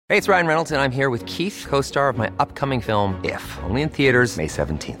Hey, it's Ryan Reynolds, and I'm here with Keith, co-star of my upcoming film, If, only in theaters May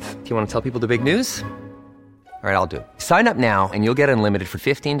 17th. Do you want to tell people the big news? All right, I'll do it. Sign up now and you'll get unlimited for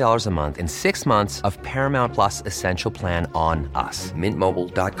 $15 a month and 6 months of Paramount Plus Essential Plan on us.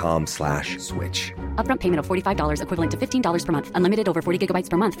 MintMobile.com/switch. Upfront payment of $45 equivalent to $15 per month. Unlimited over 40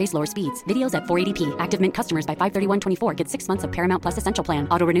 gigabytes per month. Face lower speeds. Videos at 480p. Active Mint customers by 531.24 get 6 months of Paramount Plus Essential Plan.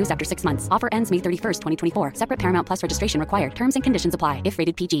 Auto renews after 6 months. Offer ends May 31st, 2024. Separate Paramount Plus registration required. Terms and conditions apply if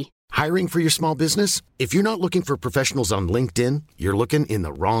rated PG. Hiring for your small business? If you're not looking for professionals on LinkedIn, you're looking in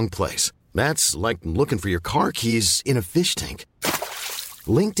the wrong place. That's like looking for your car keys in a fish tank.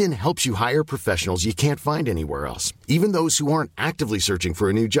 LinkedIn helps you hire professionals you can't find anywhere else, even those who aren't actively searching for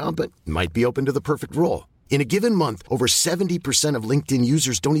a new job but might be open to the perfect role. In a given month, over 70% of LinkedIn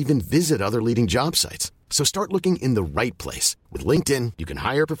users don't even visit other leading job sites. So start looking in the right place. With LinkedIn, you can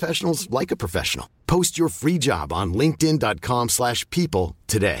hire professionals like a professional. Post your free job on linkedin.com/people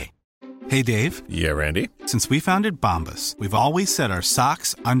today. Hey, Dave. Yeah, Randy. Since we founded Bombas, we've always said our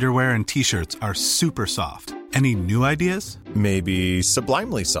socks, underwear, and T-shirts are super soft. Any new ideas? Maybe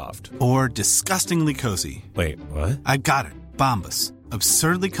sublimely soft. Or disgustingly cozy. Wait, what? I got it. Bombas.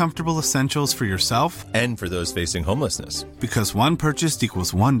 Absurdly comfortable essentials for yourself and for those facing homelessness. Because one purchased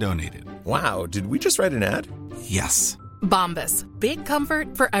equals one donated. Wow, did we just write an ad? Yes. Bombas. Big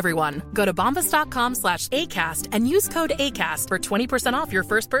comfort for everyone. Go to bombas.com/ACAST and use code ACAST for 20% off your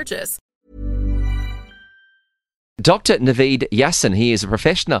first purchase. Dr. Naveed Yasin, he is a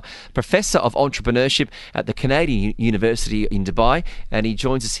professor of entrepreneurship at the Canadian University in Dubai, and he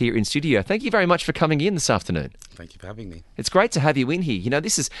joins us here in studio. Thank you very much for coming in this afternoon. Thank you for having me. It's great to have you in here. You know,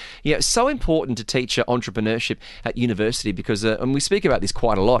 this is so important to teach entrepreneurship at university because, and we speak about this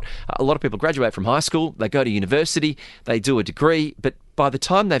quite a lot of people graduate from high school, they go to university, they do a degree, but by the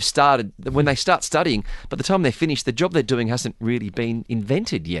time when they start studying, by the time they finish, the job they're doing hasn't really been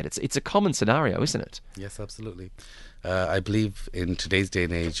invented yet. It's a common scenario, isn't it? Yes, absolutely. I believe in today's day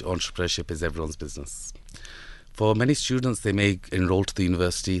and age, entrepreneurship is everyone's business. For many students, they may enroll to the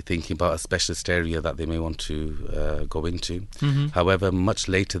university thinking about a specialist area that they may want to go into. Mm-hmm. However, much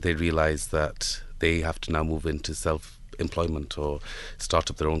later they realise that they have to now move into self-employment or start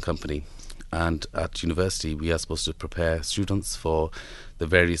up their own company. And at university, we are supposed to prepare students for the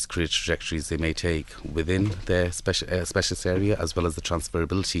various career trajectories they may take within their specialist area, as well as the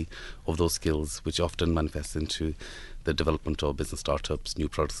transferability of those skills, which often manifests into the development of business startups, new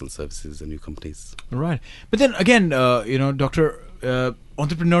products and services, and new companies. Right. But then again, Doctor,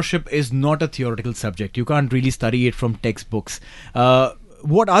 entrepreneurship is not a theoretical subject. You can't really study it from textbooks.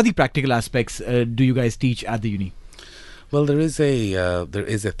 What are the practical aspects do you guys teach at the uni? Well, there is a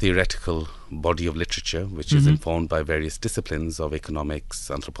theoretical body of literature which is informed by various disciplines of economics,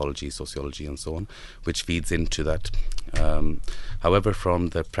 anthropology, sociology, and so on, which feeds into that. However, from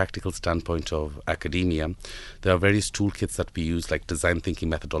the practical standpoint of academia, there are various toolkits that we use, like design thinking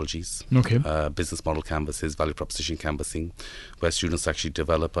methodologies, business model canvases, value proposition canvassing, where students actually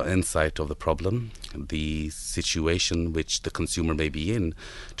develop an insight of the problem, the situation which the consumer may be in,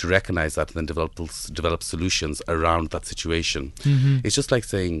 to recognize that and then develop solutions around that situation. Mm-hmm. It's just like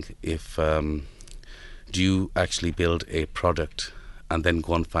saying, if do you actually build a product and then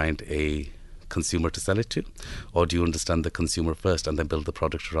go and find a consumer to sell it to, or do you understand the consumer first and then build the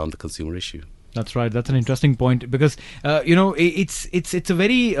product around the consumer issue? That's right. That's an interesting point because it's a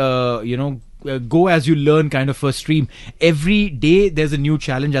very go as you learn kind of a stream. Every day there's a new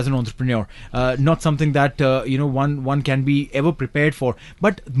challenge as an entrepreneur. Not something that one can be ever prepared for.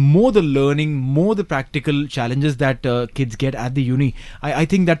 But more the learning, more the practical challenges that kids get at the uni, I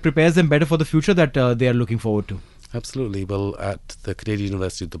think that prepares them better for the future that they are looking forward to. Absolutely. Well, at the Canadian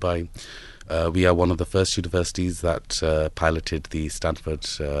University of Dubai, we are one of the first universities that piloted the Stanford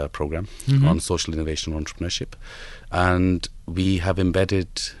program on social innovation and entrepreneurship. And we have embedded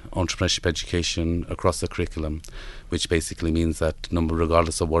entrepreneurship education across the curriculum, which basically means that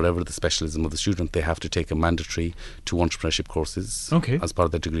regardless of whatever the specialism of the student, they have to take a mandatory 2 entrepreneurship courses as part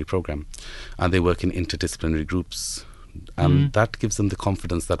of their degree program. And they work in interdisciplinary groups. And that gives them the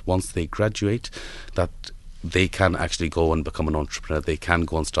confidence that once they graduate, that they can actually go and become an entrepreneur. They can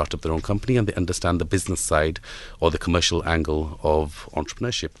go and start up their own company, and they understand the business side or the commercial angle of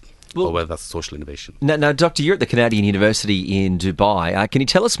entrepreneurship, or whether that's social innovation. Now, Doctor, you're at the Canadian University in Dubai. Can you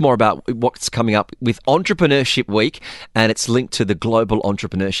tell us more about what's coming up with Entrepreneurship Week and it's linked to the Global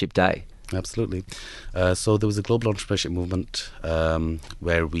Entrepreneurship Day? Absolutely. So there was a global entrepreneurship movement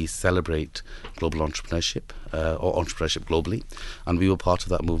where we celebrate global entrepreneurship or entrepreneurship globally. And we were part of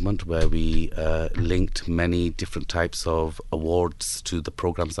that movement where we linked many different types of awards to the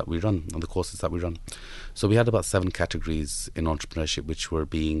programs that we run and the courses that we run. So we had about 7 categories in entrepreneurship which were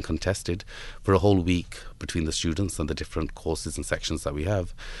being contested for a whole week between the students and the different courses and sections that we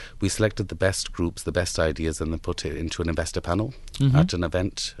have. We selected the best groups, the best ideas, and then put it into an investor panel at an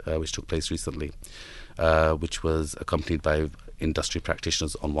event which took place recently, which was accompanied by industry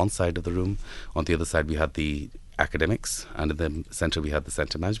practitioners on one side of the room. On the other side, we had the academics, and in the centre we had the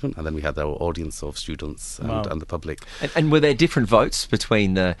centre management, and then we had our audience of students and the public. And were there different votes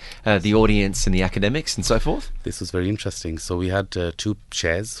between the audience and the academics and so forth? This was very interesting. So we had 2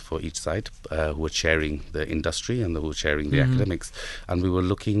 chairs for each side who were chairing the industry and who were chairing the academics, and we were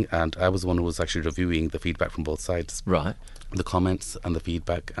looking, and I was the one who was actually reviewing the feedback from both sides. Right. The comments and the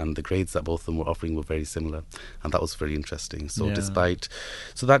feedback and the grades that both of them were offering were very similar, and that was very interesting. So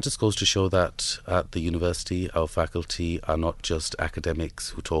so that just goes to show that at the university our faculty are not just academics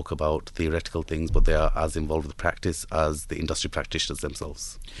who talk about theoretical things, but they are as involved with practice as the industry practitioners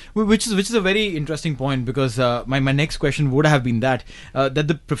themselves. Which is a very interesting point, because my next question would have been that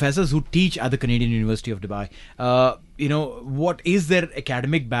the professors who teach at the Canadian University of Dubai, what is their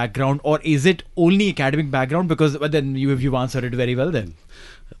academic background, or is it only academic background? Because then you've answered it very well then.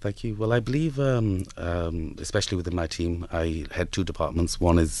 Thank you. Well, I believe, especially within my team, I head 2 departments.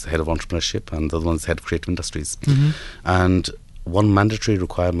 One is head of entrepreneurship and the other one is head of creative industries. And one mandatory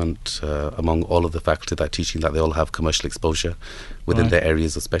requirement among all of the faculty that are teaching, that they all have commercial exposure within their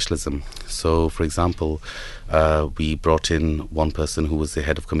areas of specialism. So, for example, we brought in one person who was the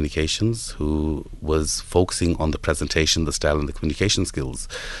head of communications, who was focusing on the presentation, the style and the communication skills,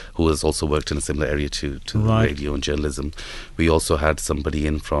 who has also worked in a similar area to radio and journalism. We also had somebody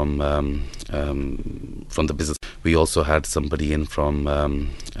in from the business. We also had somebody in from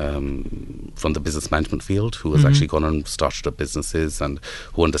the business management field, who has actually gone and started up businesses and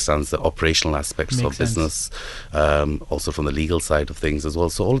who understands the operational aspects of business, also from the legal side of things as well.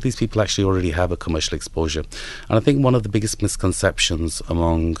 So all of these people actually already have a commercial exposure. And I think one of the biggest misconceptions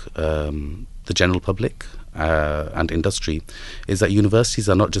among the general public and industry is that universities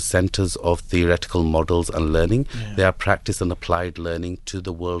are not just centres of theoretical models and learning. They are practice and applied learning to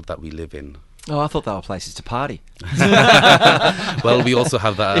the world that we live in. Oh, I thought they were places to party. Well, we also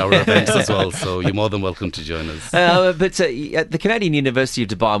have that at our events as well, so you're more than welcome to join us. But at the Canadian University of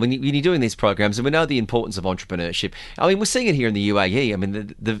Dubai, when you're doing these programs, and we know the importance of entrepreneurship, I mean, we're seeing it here in the UAE. I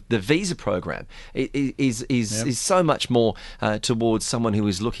mean, the visa program is so much more towards someone who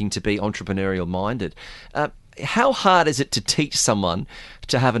is looking to be entrepreneurial minded. How hard is it to teach someone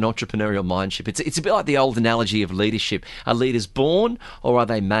to have an entrepreneurial mindset? It's a bit like the old analogy of leadership. Are leaders born or are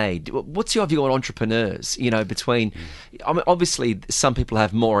they made? What's your view on entrepreneurs? I mean, obviously some people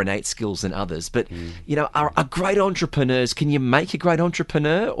have more innate skills than others, but are great entrepreneurs? Can you make a great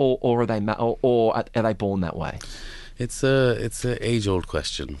entrepreneur, or are they born that way? It's a age-old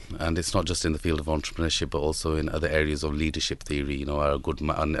question, and it's not just in the field of entrepreneurship, but also in other areas of leadership theory. Are good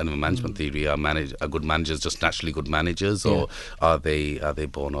management theory? Are good managers just naturally good managers, or are they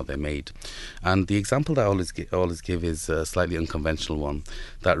born, or are they made? And the example that I always give is a slightly unconventional one.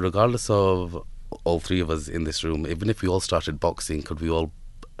 That regardless of all 3 of us in this room, even if we all started boxing, could we all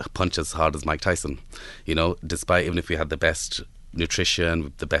punch as hard as Mike Tyson? Despite, even if we had the best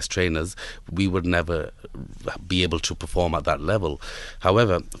nutrition, the best trainers, we would never be able to perform at that level.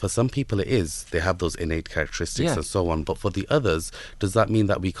 However, for some people they have those innate characteristics and so on, but for the others, does that mean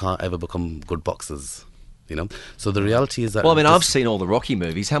that we can't ever become good boxers? So the reality is that... Well, I mean, I've seen all the Rocky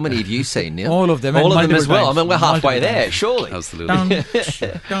movies. How many have you seen, Neil? All of them. All of them as well. Times. I mean, we're halfway there, surely. Absolutely.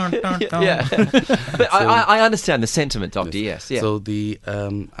 Yeah. But I understand the sentiment, Doctor, yes. Yeah. So the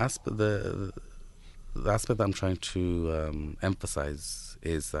aspect that I'm trying to emphasize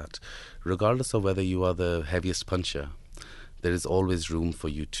is that regardless of whether you are the heaviest puncher, there is always room for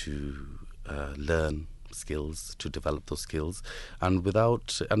you to learn skills, to develop those skills, and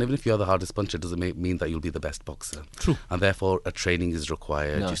even if you are the hardest puncher, doesn't mean that you'll be the best boxer. True. And therefore a training is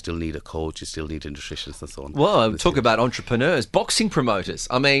required. No. You still need a coach, you still need a nutritionist and so on. Well, talk about entrepreneurs, boxing promoters.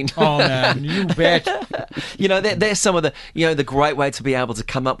 I mean, oh man, you bet. They're some of the great way to be able to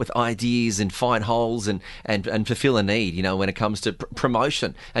come up with ideas and find holes and fulfill a need. When it comes to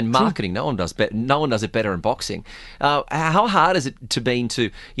promotion and marketing, no one does it better in boxing. How hard is it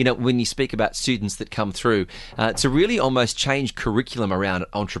to when you speak about students that come through, to really almost change curriculum around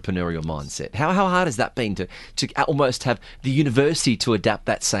entrepreneurial mindset? How hard has that been to almost have the university to adapt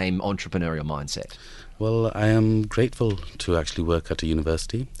that same entrepreneurial mindset? Well, I am grateful to actually work at a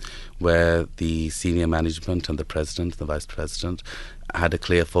university where the senior management and the president, the vice president, had a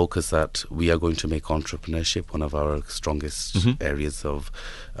clear focus that we are going to make entrepreneurship one of our strongest areas of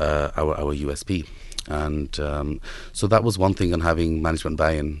our USP. And so that was one thing, and having management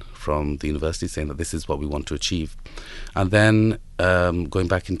buy-in from the university saying that this is what we want to achieve. And then going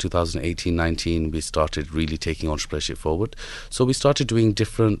back in 2018-19, we started really taking entrepreneurship forward. So we started doing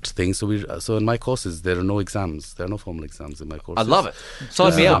different things. So in my courses, there are no exams. There are no formal exams in my courses. I love it.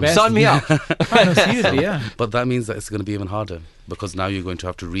 Sign me up. Sign me up. No, seriously, yeah. But that means that it's going to be even harder, because now you're going to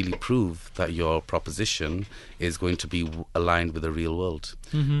have to really prove that your proposition is going to be aligned with the real world.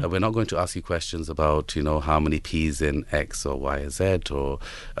 We're not going to ask you questions about, how many P's in X or Y or Z or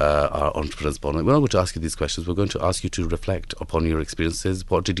our entrepreneur's bonus. We're not going to ask you these questions. We're going to ask you to reflect upon your experiences.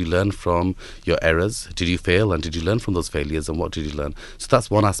 What did you learn from your errors? Did you fail, and did you learn from those failures, and what did you learn? So that's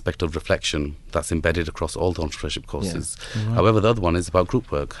one aspect of reflection that's embedded across all the entrepreneurship courses. Yeah. Right. However, the other one is about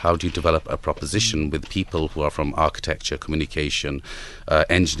group work. How do you develop a proposition with people who are from architecture, communication,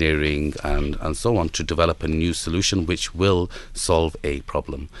 engineering, and so on, to develop a new solution which will solve a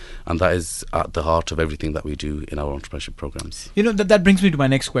problem? And that is at the heart of everything that we do in our entrepreneurship programs. That brings me to my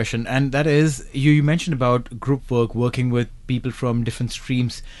next question, and that is, you mentioned about group work, working with people from different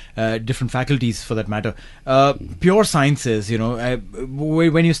streams, different faculties for that matter. Pure sciences,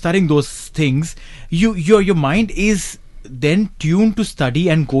 when you're studying those things, your mind is then tuned to study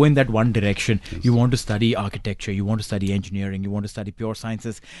and go in that one direction. Yes. You want to study architecture, you want to study engineering, you want to study pure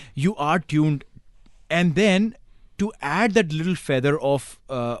sciences. You are tuned, and then to add that little feather of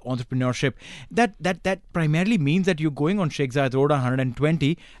entrepreneurship, that primarily means that you're going on Sheikh Zayed Road on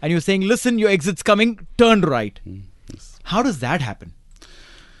 120 and you're saying, listen, your exit's coming, turn right. Yes. How does that happen?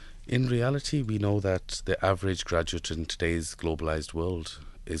 In reality, we know that the average graduate in today's globalized world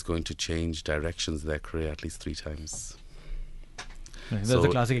is going to change directions of their career at least 3 times. There's a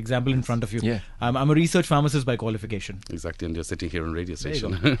classic example in front of you. Yeah. I'm a research pharmacist by qualification. Exactly, and you're sitting here on a radio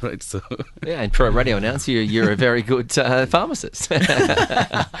station, right? So yeah, and for a radio announcer, you're a very good pharmacist.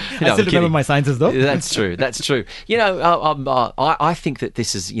 I still remember my sciences, though. That's true. That's true. I think that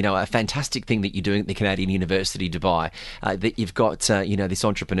this is a fantastic thing that you're doing at the Canadian University, Dubai. That you've got this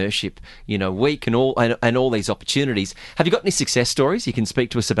entrepreneurship week and all these opportunities. Have you got any success stories you can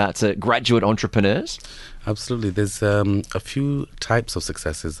speak to us about graduate entrepreneurs? Absolutely. There's a few types of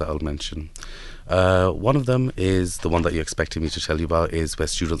successes that I'll mention. One of them is the one that you're expecting me to tell you about, is where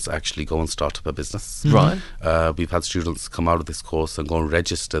students actually go and start up a business. Right. We've had students come out of this course and go and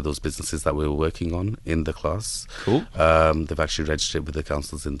register those businesses that we were working on in the class. Cool. They've actually registered with the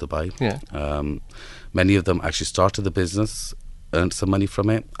councils in Dubai. Yeah. Many of them actually started the business, earned some money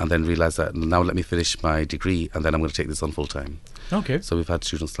from it, and then realised that now let me finish my degree and then I'm going to take this on full time. Okay. So we've had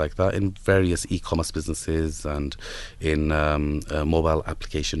students like that in various e-commerce businesses and in mobile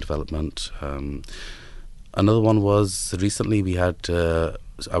application development. Another one was recently we had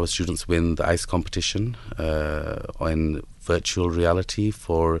our students win the ICE competition in virtual reality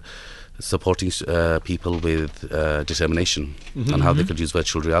for supporting people with determination and how they could use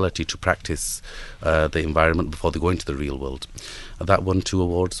virtual reality to practice the environment before they go into the real world. That won 2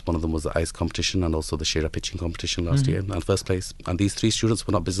 awards. One of them was the ICE competition and also the Shera pitching competition last year, and first place. And these 3 students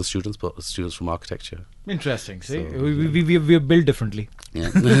were not business students, but students from architecture. Interesting. See, so, we are built differently.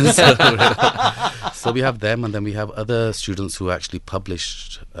 Yeah. So we have them, and then we have other students who actually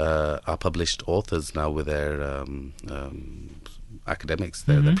are published authors now with their academics,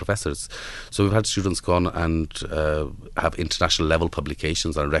 they're professors. So we've had students gone and have international level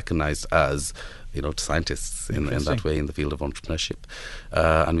publications and recognized as scientists in that way in the field of entrepreneurship.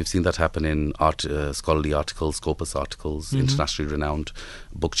 And we've seen that happen in scholarly articles, Scopus articles, internationally renowned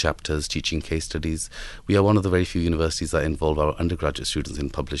book chapters, teaching case studies. We are one of the very few universities that involve our undergraduate students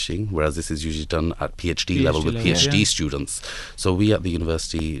in publishing, whereas this is usually done at PhD level with PhD students. So we at the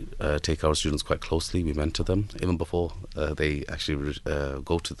university take our students quite closely. We mentor them even before they actually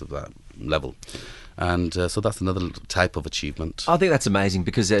go to that level. And so that's another type of achievement. I think that's amazing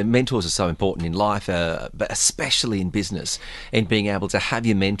because mentors are so important in life, but especially in business, and being able to have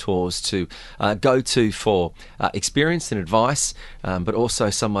your mentors to go to for experience and advice, but also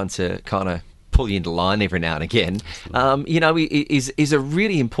someone to kind of pull you into line every now and again, is a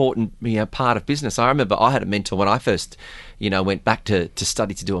really important part of business. I remember I had a mentor when I first went back to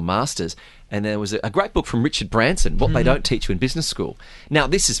study to do a master's, and there was a great book from Richard Branson, What They Don't Teach You in Business School. Now,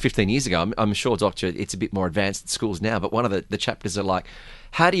 this is 15 years ago. I'm sure, Doctor, it's a bit more advanced at schools now, but one of the chapters are like,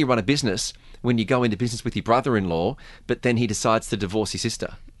 how do you run a business when you go into business with your brother-in-law, but then he decides to divorce his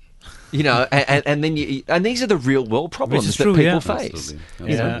sister? You know, and then and these are the real world problems that people face.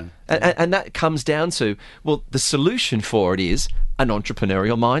 Absolutely. You know? And that comes down to, well, the solution for it is an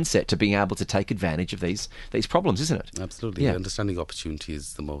entrepreneurial mindset to being able to take advantage of these problems, isn't it? Absolutely. Understanding opportunity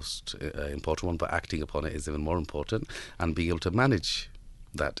is the most important one, but acting upon it is even more important, and being able to manage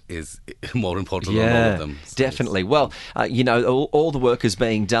that is more important than all of them. So Definitely. Well, you know, all the work is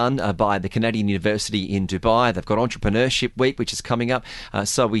being done by the Canadian University in Dubai. They've got Entrepreneurship Week, which is coming up.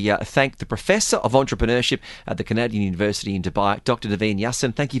 So we thank the Professor of Entrepreneurship at the Canadian University in Dubai, Dr. Naveed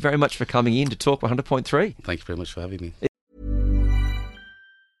Yasin. Thank you very much for coming in to Talk 100.3. Thank you very much for having me.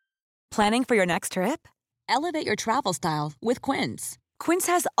 Planning for your next trip? Elevate your travel style with Quince. Quince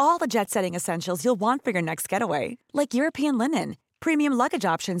has all the jet-setting essentials you'll want for your next getaway, like European linen, premium luggage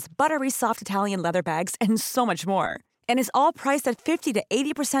options, buttery soft Italian leather bags, and so much more. And is all priced at 50 to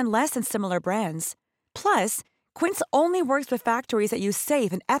 80% less than similar brands. Plus, Quince only works with factories that use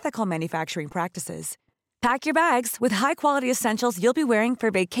safe and ethical manufacturing practices. Pack your bags with high-quality essentials you'll be wearing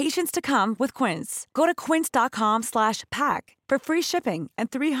for vacations to come with Quince. Go to quince.com/pack for free shipping and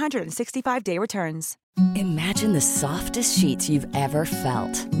 365-day returns. Imagine the softest sheets you've ever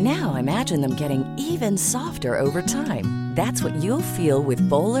felt. Now imagine them getting even softer over time. That's what you'll feel with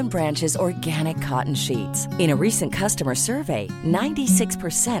Boll & Branch's organic cotton sheets. In a recent customer survey,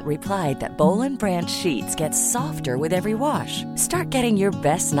 96% replied that Boll & Branch sheets get softer with every wash. Start getting your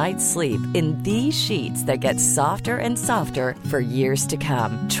best night's sleep in these sheets that get softer and softer for years to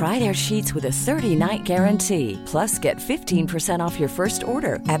come. Try their sheets with a 30-night guarantee. Plus, get 15% off your first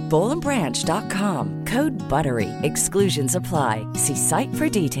order at bollandbranch.com. Code BUTTERY. Exclusions apply. See site for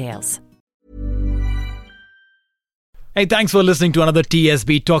details. Hey, thanks for listening to another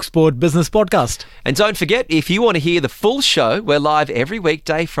TSB TalkSport Business Podcast. And don't forget, if you want to hear the full show, we're live every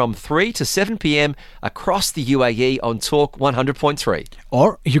weekday from 3 to 7 p.m. across the UAE on Talk 100.3.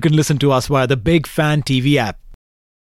 Or you can listen to us via the Big Fan TV app.